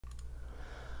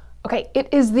Okay,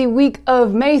 it is the week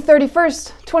of May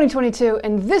 31st, 2022,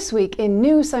 and this week in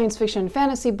new science fiction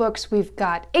fantasy books, we've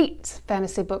got 8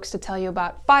 fantasy books to tell you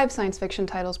about, 5 science fiction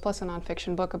titles plus a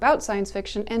nonfiction book about science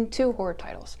fiction, and 2 horror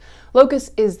titles.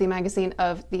 Locus is the magazine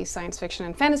of the science fiction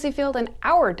and fantasy field, and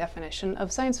our definition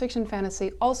of science fiction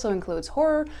fantasy also includes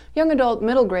horror, young adult,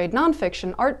 middle grade,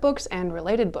 nonfiction, art books, and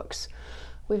related books.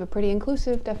 We have a pretty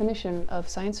inclusive definition of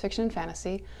science fiction and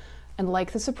fantasy, and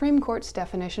like the Supreme Court's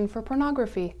definition for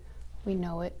pornography, we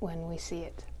know it when we see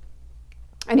it.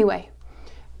 Anyway,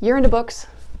 you're into books,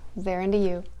 they're into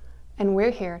you, and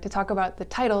we're here to talk about the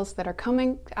titles that are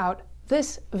coming out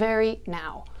this very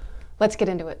now. Let's get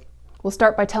into it. We'll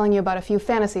start by telling you about a few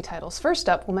fantasy titles. First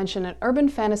up, we'll mention an urban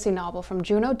fantasy novel from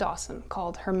Juno Dawson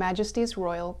called Her Majesty's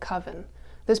Royal Coven.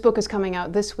 This book is coming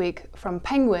out this week from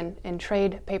Penguin in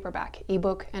trade paperback,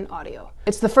 ebook, and audio.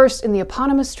 It's the first in the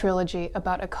eponymous trilogy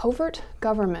about a covert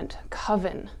government,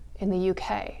 Coven, in the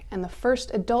UK, and the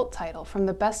first adult title from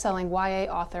the best-selling YA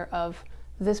author of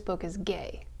This Book is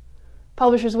Gay.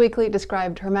 Publishers Weekly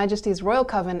described Her Majesty's Royal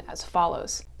Coven as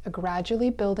follows. A gradually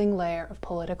building layer of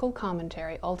political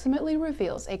commentary ultimately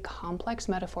reveals a complex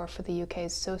metaphor for the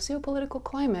UK's socio-political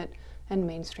climate and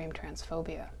mainstream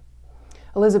transphobia.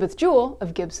 Elizabeth Jewell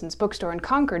of Gibson's Bookstore in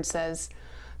Concord says,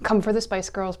 "Come for the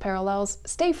Spice Girls parallels,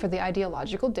 stay for the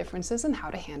ideological differences and how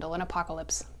to handle an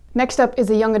apocalypse." Next up is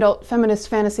a young adult feminist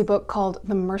fantasy book called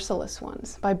The Merciless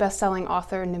Ones by best-selling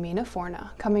author Namina Forna,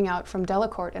 coming out from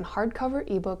Delacorte in hardcover,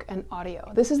 ebook, and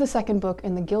audio. This is the second book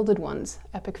in the Gilded Ones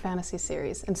epic fantasy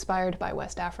series, inspired by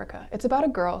West Africa. It's about a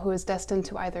girl who is destined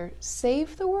to either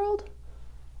save the world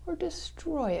or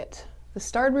destroy it. The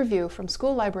starred review from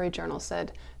School Library Journal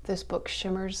said, "This book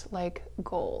shimmers like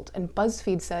gold," and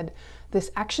BuzzFeed said,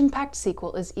 "This action-packed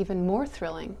sequel is even more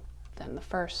thrilling than the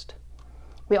first."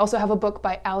 We also have a book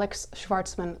by Alex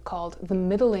Shvartsman called The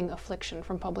Middling Affliction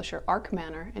from publisher Arc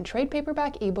Manor in trade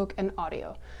paperback, ebook, and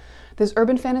audio. This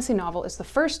urban fantasy novel is the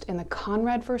first in the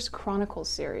Conradverse Chronicles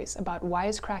series about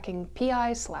wisecracking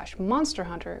PI/monster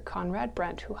hunter Conrad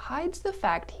Brent, who hides the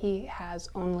fact he has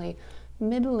only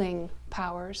middling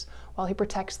powers while he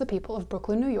protects the people of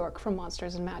Brooklyn, New York from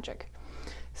monsters and magic.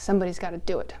 Somebody's got to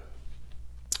do it.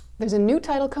 There's a new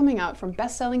title coming out from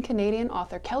best-selling Canadian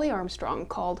author Kelley Armstrong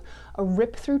called A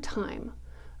Rip Through Time,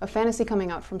 a fantasy coming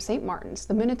out from St. Martin's,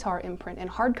 the Minotaur imprint, in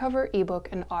hardcover, ebook,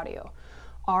 and audio.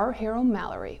 Our hero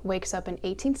Mallory wakes up in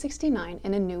 1869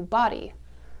 in a new body,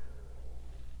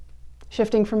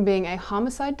 shifting from being a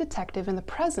homicide detective in the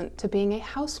present to being a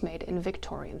housemaid in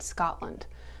Victorian Scotland.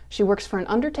 She works for an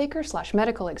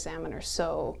undertaker/medical examiner,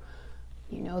 so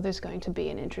you know there's going to be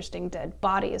an interesting dead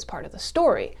body as part of the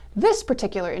story. This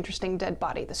particular interesting dead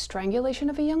body, the strangulation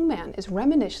of a young man, is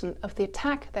reminiscent of the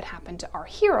attack that happened to our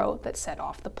hero that set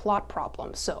off the plot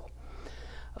problem. So,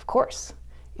 of course,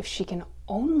 if she can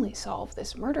only solve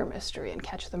this murder mystery and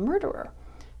catch the murderer,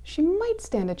 she might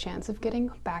stand a chance of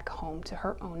getting back home to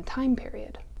her own time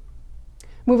period.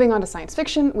 Moving on to science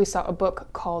fiction, we saw a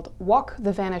book called Walk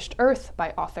the Vanished Earth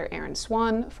by author Erin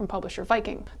Swan from publisher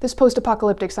Viking. This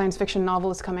post-apocalyptic science fiction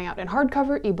novel is coming out in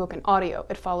hardcover, ebook, and audio.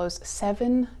 It follows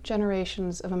 7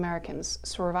 generations of Americans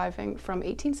surviving from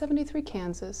 1873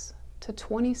 Kansas to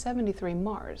 2073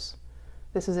 Mars.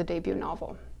 This is a debut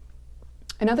novel.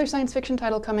 Another science fiction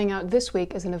title coming out this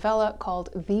week is a novella called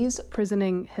These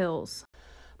Prisoning Hills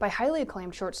by highly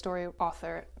acclaimed short story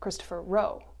author Christopher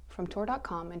Rowe from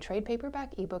Tor.com in trade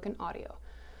paperback, ebook, and audio.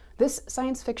 This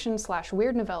science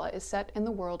fiction/weird novella is set in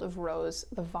the world of Rowe's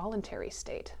The Voluntary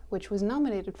State, which was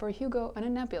nominated for a Hugo and a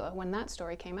Nebula when that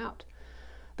story came out.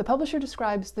 The publisher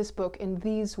describes this book in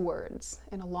these words: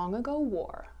 "In a long ago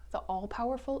war, the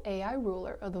all-powerful AI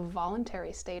ruler of the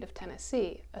voluntary state of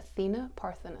Tennessee, Athena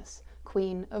Parthenus,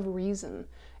 Queen of Reason,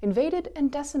 invaded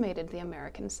and decimated the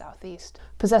American Southeast.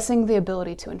 Possessing the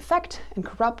ability to infect and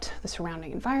corrupt the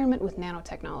surrounding environment with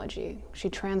nanotechnology, she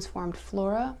transformed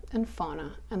flora and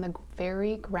fauna and the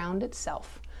very ground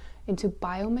itself into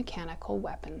biomechanical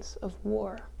weapons of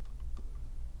war."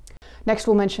 Next,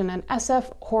 we'll mention an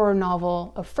SF horror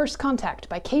novel of First Contact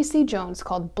by K.C. Jones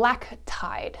called Black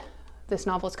Tide. This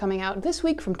novel is coming out this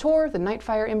week from Tor, the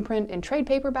Nightfire imprint, in trade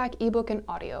paperback, ebook, and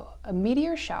audio. A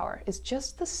meteor shower is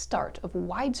just the start of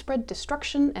widespread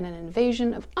destruction and an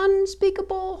invasion of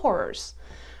unspeakable horrors.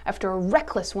 After a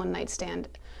reckless one-night stand...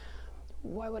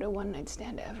 Why would a one-night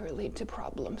stand ever lead to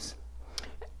problems?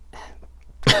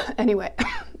 Anyway,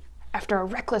 after a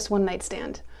reckless one-night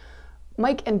stand,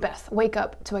 Mike and Beth wake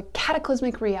up to a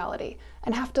cataclysmic reality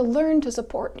and have to learn to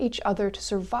support each other to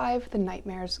survive the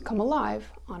nightmares come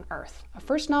alive on Earth. A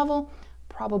first novel,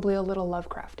 probably a little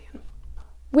Lovecraftian.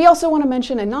 We also want to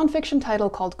mention a nonfiction title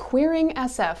called Queering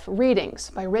SF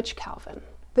Readings by Ritch Calvin.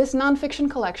 This nonfiction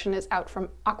collection is out from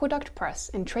Aqueduct Press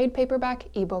in trade paperback,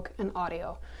 ebook, and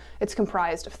audio. It's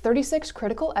comprised of 36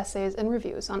 critical essays and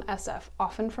reviews on SF,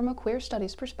 often from a queer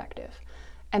studies perspective,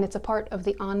 and it's a part of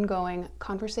the ongoing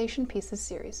Conversation Pieces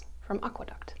series from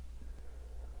Aqueduct.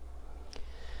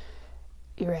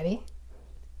 You ready?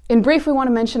 In brief, we want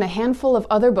to mention a handful of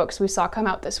other books we saw come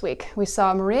out this week. We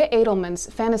saw Maria Adelmann's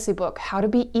fantasy book, How to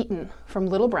Be Eaten, from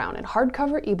Little Brown in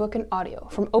hardcover, ebook, and audio.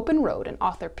 From Open Road and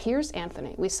author Piers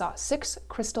Anthony, we saw 6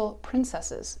 Crystal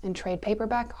Princesses in trade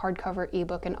paperback, hardcover,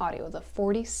 ebook, and audio, the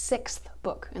 46th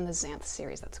book in the Xanth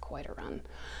series. That's quite a run.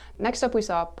 Next up, we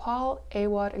saw Paul,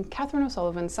 Awad, and Kathryn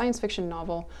O'Sullivan's science fiction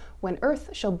novel, When Earth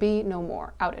Shall Be No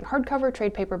More, out in hardcover,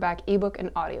 trade paperback, ebook, and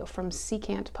audio from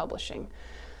Secant Publishing.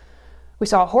 We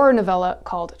saw a horror novella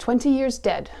called 20 Years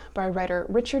Dead by writer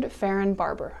Richard Farron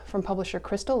Barber from publisher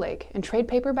Crystal Lake in trade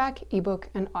paperback,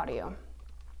 ebook, and audio.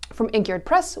 From Inkyard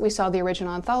Press, we saw the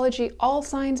original anthology All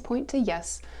Signs Point to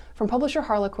Yes from publisher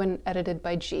Harlequin, edited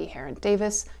by G. Heron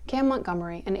Davis, Cam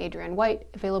Montgomery, and Adrienne White,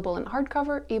 available in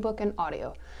hardcover, ebook, and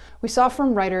audio. We saw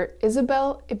from writer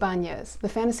Isabel Ibanez the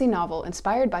fantasy novel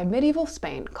inspired by medieval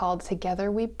Spain called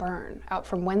Together We Burn, out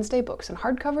from Wednesday Books in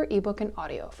hardcover, ebook, and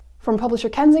audio. From publisher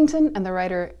Kensington and the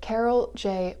writer Carol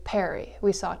J. Perry,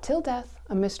 we saw Till Death,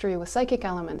 a mystery with psychic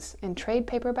elements in trade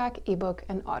paperback, ebook,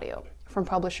 and audio. From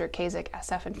publisher Kasich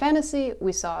SF and Fantasy,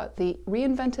 we saw The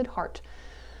Reinvented Heart,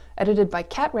 edited by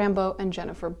Kat Rambo and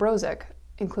Jennifer Brozek,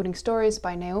 including stories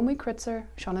by Naomi Kritzer,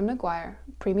 Shonen Maguire,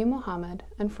 Primi Mohammed,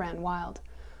 and Fran Wild.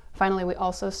 Finally, we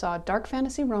also saw dark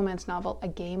fantasy romance novel A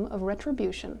Game of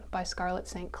Retribution by Scarlett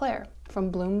St. Clair from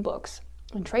Bloom Books,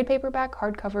 in trade paperback,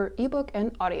 hardcover, ebook,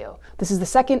 and audio. This is the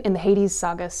second in the Hades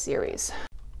Saga series.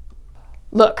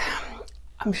 Look,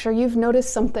 I'm sure you've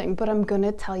noticed something, but I'm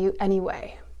gonna tell you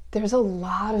anyway. There's a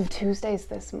lot of Tuesdays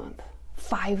this month.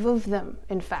 5 of them,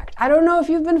 in fact. I don't know if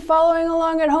you've been following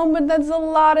along at home, but that's a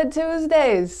lot of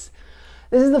Tuesdays.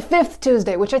 This is the 5th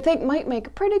Tuesday, which I think might make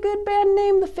a pretty good band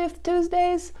name, the 5th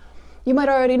Tuesdays. You might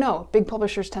already know, big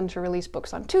publishers tend to release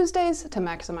books on Tuesdays to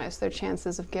maximize their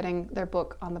chances of getting their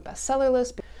book on the bestseller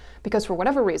list, because for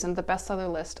whatever reason, the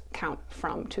bestseller list count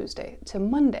from Tuesday to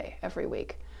Monday every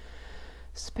week.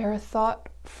 Spare a thought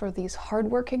for these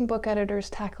hardworking book editors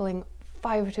tackling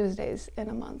 5 Tuesdays in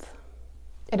a month.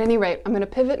 At any rate, I'm going to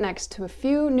pivot next to a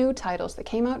few new titles that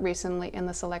came out recently in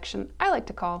the selection I like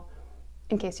to call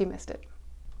In Case You Missed It.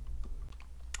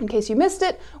 In case you missed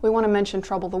it, we want to mention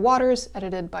Trouble the Waters,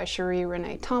 edited by Cherie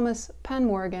Renee Thomas, Pan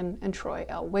Morgan, and Troy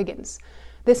L. Wiggins.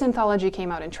 This anthology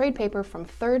came out in trade paper from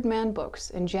Third Man Books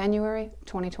in January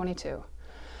 2022.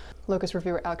 Locus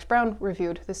reviewer Alex Brown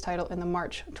reviewed this title in the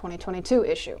March 2022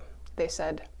 issue. They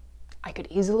said, "I could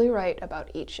easily write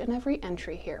about each and every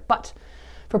entry here, but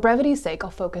for brevity's sake, I'll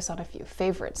focus on a few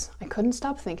favorites. I couldn't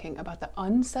stop thinking about the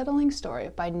unsettling story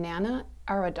by Nana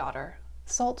Aradaughter,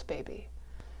 Salt Baby.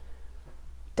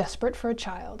 Desperate for a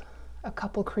child, a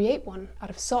couple create one out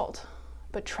of salt,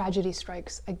 but tragedy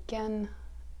strikes again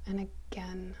and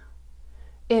again."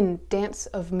 In Dance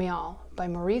of Mial by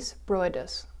Maurice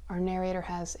Broadus, our narrator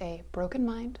has a broken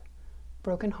mind,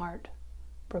 broken heart,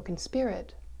 broken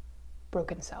spirit,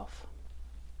 broken self.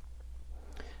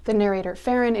 The narrator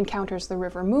Farron encounters the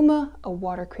river Muma, a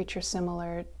water creature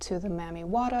similar to the Mami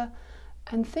Wata,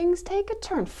 and things take a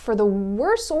turn for the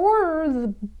worse or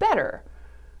the better.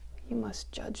 You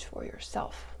must judge for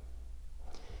yourself.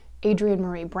 Adrienne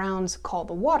Marie Brown's Call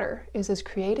the Water is as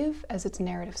creative as its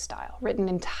narrative style. Written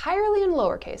entirely in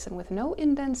lowercase and with no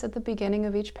indents at the beginning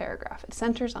of each paragraph, it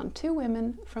centers on 2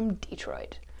 women from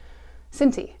Detroit,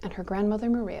 Cindy and her grandmother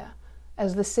Maria,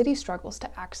 as the city struggles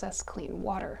to access clean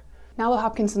water. Nala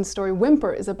Hopkinson's story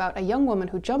Whimper is about a young woman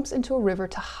who jumps into a river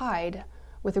to hide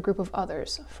with a group of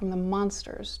others from the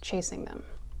monsters chasing them.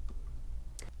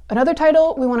 Another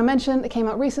title we want to mention that came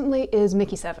out recently is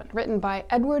Mickey 7, written by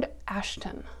Edward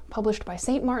Ashton, published by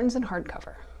St. Martin's in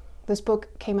hardcover. This book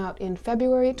came out in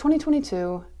February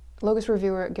 2022. Locus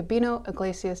reviewer Gabino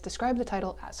Iglesias described the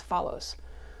title as follows.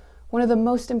 "One of the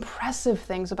most impressive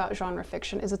things about genre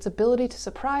fiction is its ability to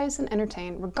surprise and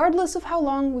entertain, regardless of how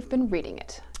long we've been reading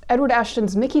it." Edward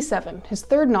Ashton's Mickey 7, his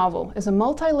 3rd novel, is a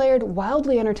multi-layered,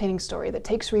 wildly entertaining story that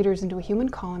takes readers into a human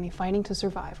colony fighting to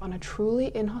survive on a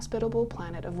truly inhospitable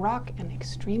planet of rock and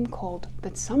extreme cold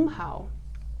that somehow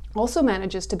also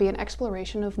manages to be an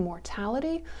exploration of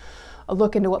mortality, a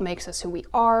look into what makes us who we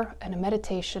are, and a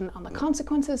meditation on the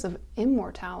consequences of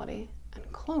immortality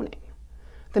and cloning.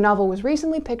 The novel was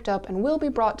recently picked up and will be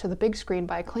brought to the big screen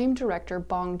by acclaimed director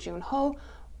Bong Joon-ho,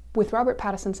 with Robert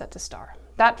Pattinson set to star.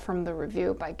 That from the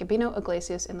review by Gabino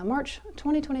Iglesias in the March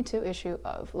 2022 issue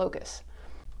of Locus.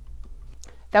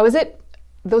 That was it.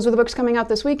 Those were the books coming out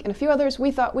this week, and a few others we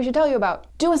thought we should tell you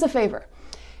about. Do us a favor.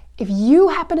 If you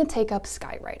happen to take up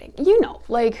skywriting,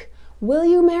 like Will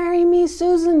You Marry Me,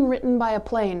 Susan, written by a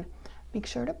plane, make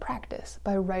sure to practice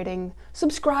by writing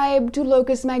subscribe to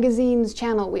Locus Magazine's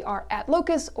channel. We are at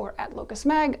Locus or at Locus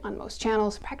Mag on most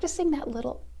channels. Practicing that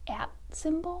little at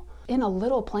symbol in a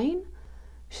little plane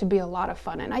should be a lot of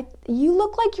fun. And you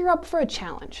look like you're up for a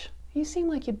challenge. You seem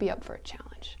like you'd be up for a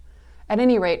challenge. At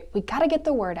any rate, we gotta get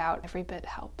the word out. Every bit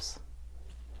helps.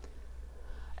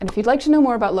 And if you'd like to know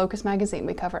more about Locus Magazine,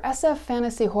 we cover SF,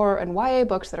 fantasy, horror, and YA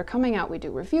books that are coming out. We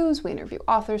do reviews, we interview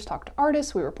authors, talk to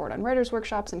artists, we report on writers'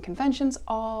 workshops and conventions,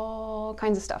 all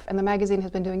kinds of stuff. And the magazine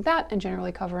has been doing that and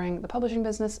generally covering the publishing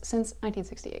business since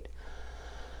 1968.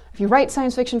 If you write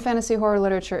science fiction, fantasy, horror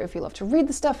literature, if you love to read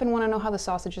the stuff and want to know how the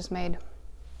sausage is made,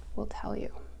 we'll tell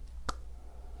you.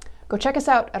 Go check us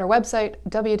out at our website,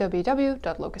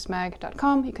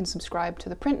 www.locusmag.com. You can subscribe to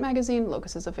the print magazine.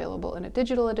 Locus is available in a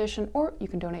digital edition, or you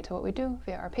can donate to what we do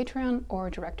via our Patreon or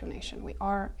direct donation. We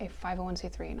are a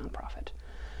 501c3 nonprofit.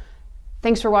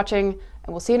 Thanks for watching,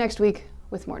 and we'll see you next week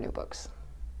with more new books.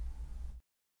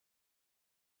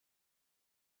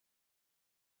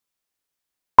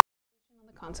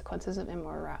 The consequences of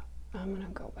immorality. I'm gonna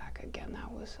go back again. That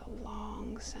was a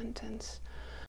long sentence.